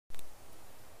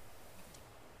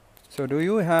So, do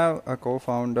you have a co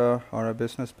founder or a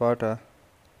business partner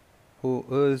who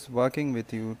is working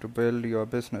with you to build your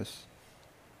business?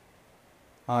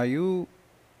 Are you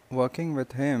working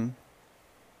with him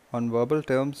on verbal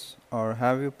terms or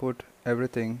have you put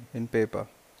everything in paper?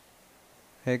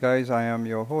 Hey guys, I am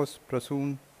your host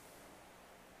Prasoon.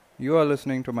 You are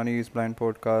listening to Money is Blind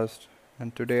podcast,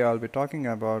 and today I'll be talking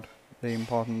about the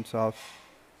importance of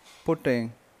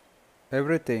putting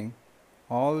everything,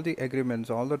 all the agreements,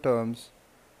 all the terms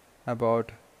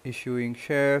about issuing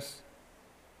shares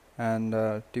and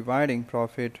dividing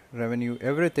profit, revenue,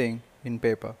 everything in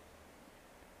paper.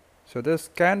 So this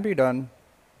can be done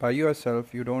by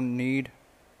yourself. You don't need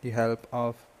the help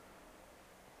of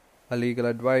a legal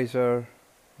advisor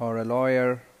or a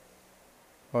lawyer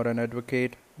or an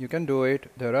advocate. You can do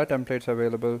it. There are templates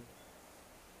available,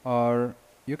 or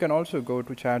you can also go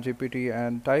to ChatGPT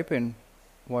and type in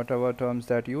whatever terms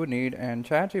that you need, and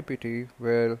ChatGPT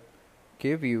will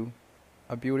give you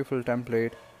a beautiful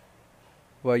template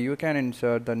where you can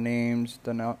insert the names,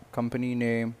 the company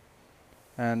name,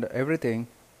 and everything.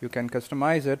 You can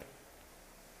customize it,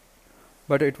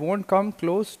 but it won't come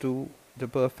close to the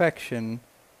perfection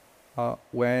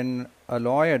when a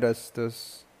lawyer does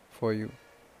this for you.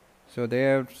 So they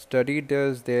have studied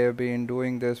this, they have been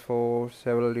doing this for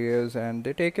several years, and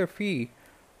they take a fee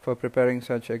for preparing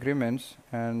such agreements.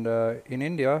 And in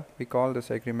India, we call this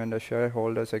agreement a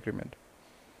shareholders agreement.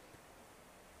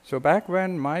 So back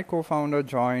when my co-founder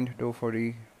joined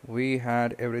Do4D, we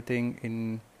had everything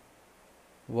in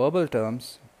verbal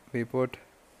terms. We put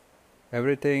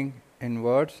everything in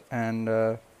words,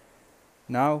 and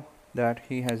now that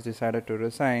he has decided to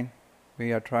resign,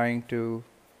 we are trying to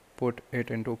put it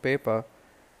into paper.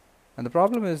 And the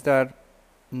problem is that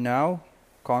now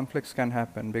conflicts can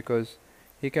happen, because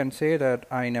he can say that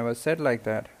I never said like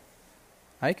that.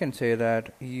 I can say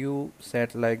that you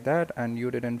said like that and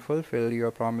you didn't fulfill your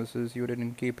promises, you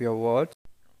didn't keep your words.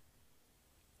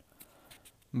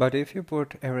 But if you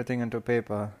put everything into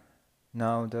paper,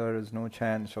 now there is no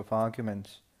chance of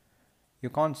arguments. You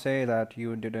can't say that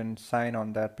you didn't sign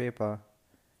on that paper.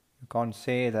 You can't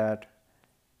say that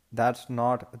that's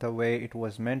not the way it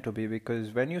was meant to be,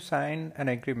 because when you sign an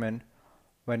agreement,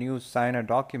 when you sign a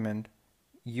document,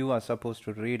 you are supposed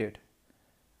to read it.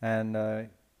 And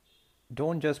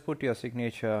don't just put your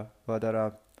signature where there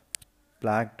are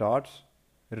black dots.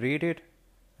 Read it,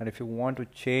 and if you want to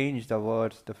change the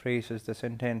words, the phrases, the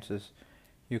sentences,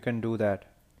 you can do that.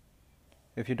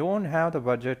 If you don't have the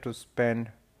budget to spend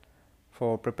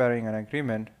for preparing an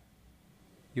agreement,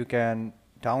 you can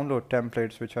download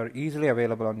templates which are easily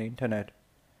available on the internet.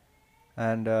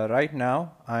 And right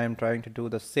now, I am trying to do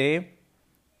the same.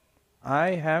 I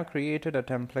have created a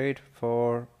template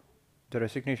for the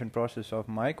resignation process of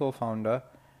my co-founder,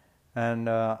 and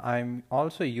I'm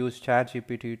also use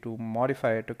ChatGPT to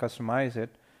modify it, to customize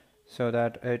it, so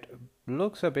that it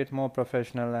looks a bit more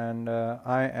professional. And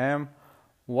I am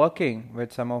working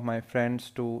with some of my friends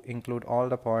to include all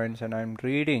the points, and I'm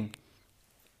reading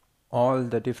all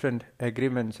the different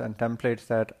agreements and templates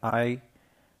that I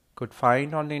could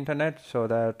find on the internet, so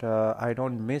that I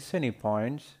don't miss any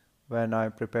points when I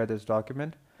prepare this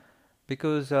document,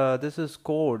 because this is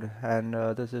code, and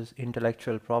this is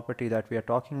intellectual property that we are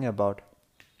talking about.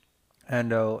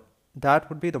 And that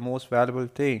would be the most valuable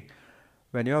thing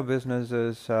when your business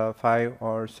is 5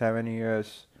 or 7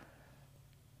 years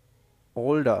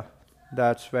older.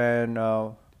 That's when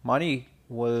money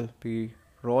will be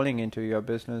rolling into your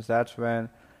business. That's when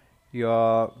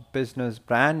your business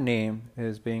brand name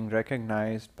is being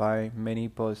recognized by many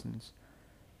persons.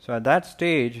 So at that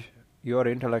stage, your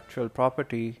intellectual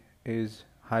property is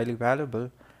highly valuable,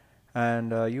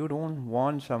 and you don't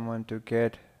want someone to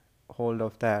get hold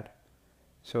of that.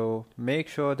 So make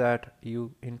sure that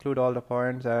you include all the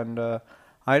points, and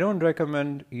I don't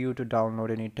recommend you to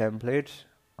download any templates.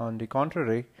 On the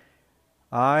contrary,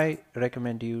 I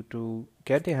recommend you to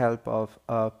get the help of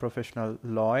a professional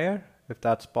lawyer if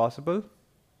that's possible,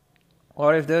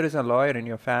 or if there is a lawyer in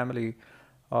your family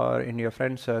or in your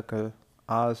friend circle,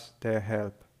 ask their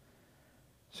help.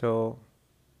 So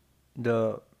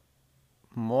the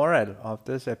moral of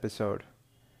this episode,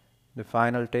 the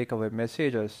final takeaway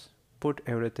message is put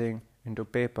everything into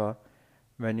paper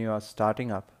when you are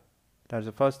starting up. That's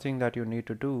the first thing that you need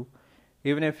to do.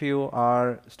 Even if you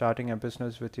are starting a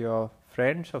business with your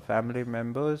friends or family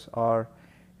members or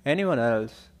anyone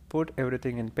else, put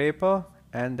everything in paper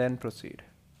and then proceed.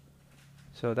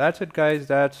 So that's it, guys.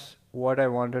 That's what I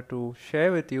wanted to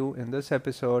share with you in this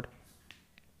episode.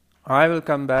 I will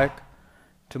come back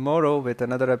tomorrow with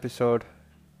another episode.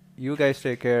 You guys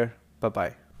take care. Bye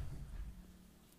bye.